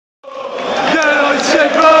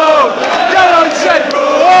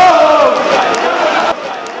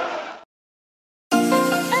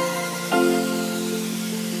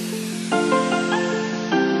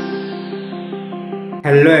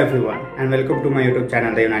Hello everyone and welcome to my YouTube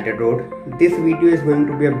channel The United Road. This video is going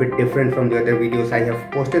to be a bit different from the other videos I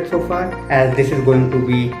have posted so far, as this is going to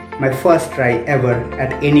be my first try ever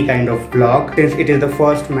at any kind of vlog, since it is the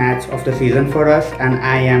first match of the season for us and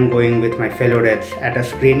I am going with my fellow Reds at a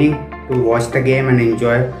screening to watch the game and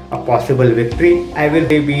enjoy a possible victory. I will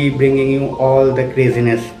be bringing you all the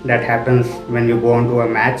craziness that happens when you go on to a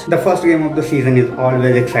match. The first game of the season is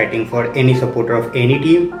always exciting for any supporter of any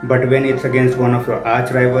team, but when it's against one of your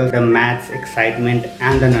arch rivals, the match excitement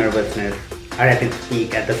and the nervousness are at its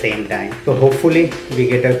peak at the same time. So hopefully we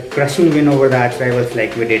get a crushing win over the arch rivals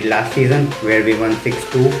like we did last season, where we won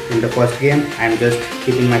 6-2 in the first game. I'm just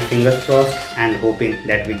keeping my fingers crossed and hoping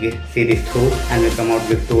that we see this through and we come out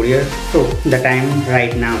victorious. So the time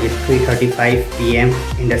right now is 3:35 PM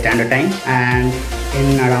in the standard time, and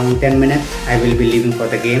in around 10 minutes I will be leaving for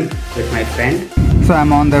the game with my friend. So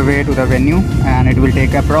I'm on the way to the venue and it will take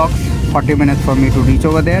approx 40 minutes for me to reach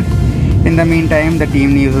over there. In the meantime, the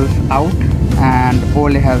team news is out and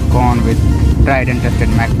Ole has gone with tried and tested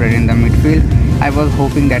McFred in the midfield. I was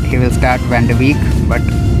hoping that he will start Van de Beek, but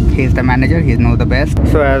he's the manager, he knows the best.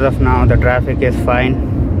 So as of now the traffic is fine,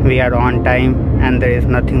 we are on time, and there is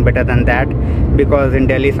nothing better than that, because in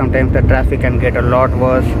Delhi sometimes the traffic can get a lot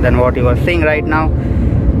worse than what you are seeing right now.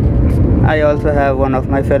 I also have one of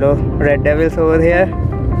my fellow Red Devils over here.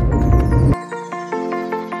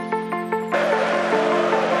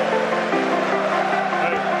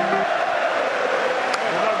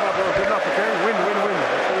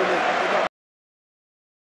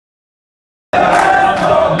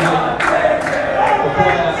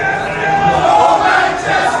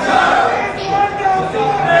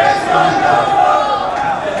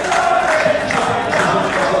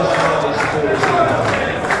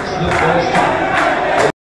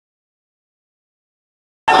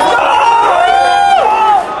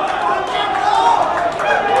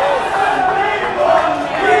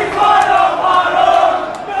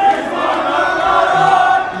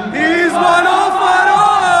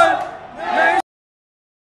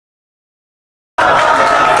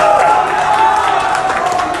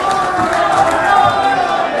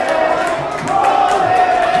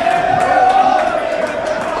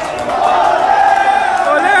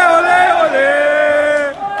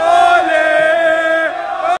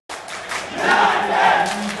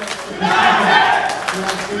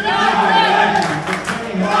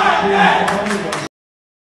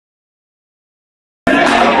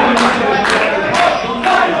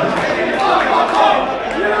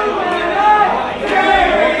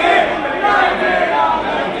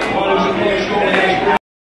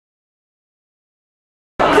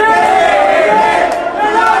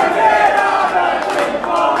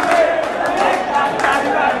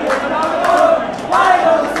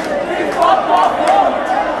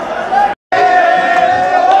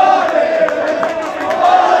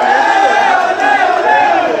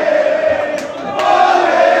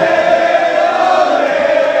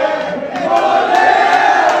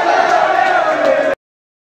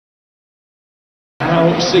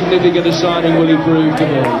 How significant a signing will he prove to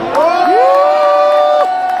be?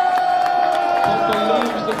 Pogba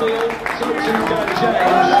leaves the field, something can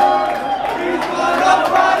change.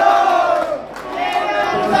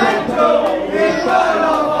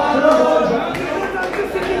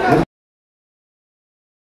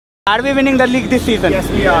 Are we winning the league this season? Yes,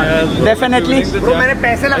 we are. Definitely. Bro, मैंने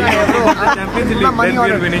पैसे लगाए bro. Champions League, then we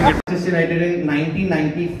are winning it. Manchester United in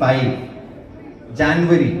 1995,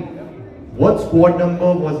 January. What squad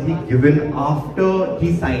number was he given after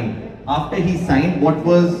he signed? After he signed, what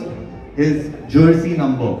was his jersey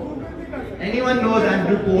number? Anyone knows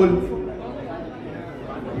Andrew Cole?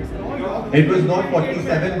 It was not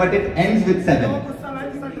 47, but it ends with 7.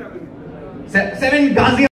 7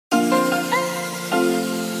 Ghazi.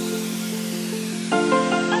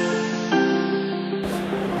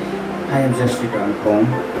 I have just returned home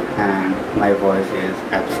and my voice is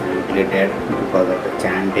absolutely dead because of the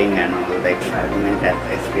chanting and all the excitement at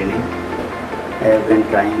the screening. I have been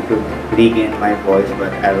trying to regain my voice,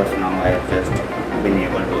 but as of now I have just been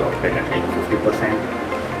able to operate at like 50%.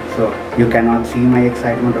 So you cannot see my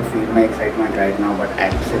excitement or feel my excitement right now, but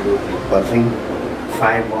absolutely buzzing.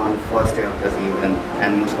 5-1 first day of the season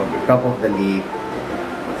and most of the top of the league.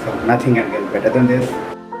 So nothing can get better than this.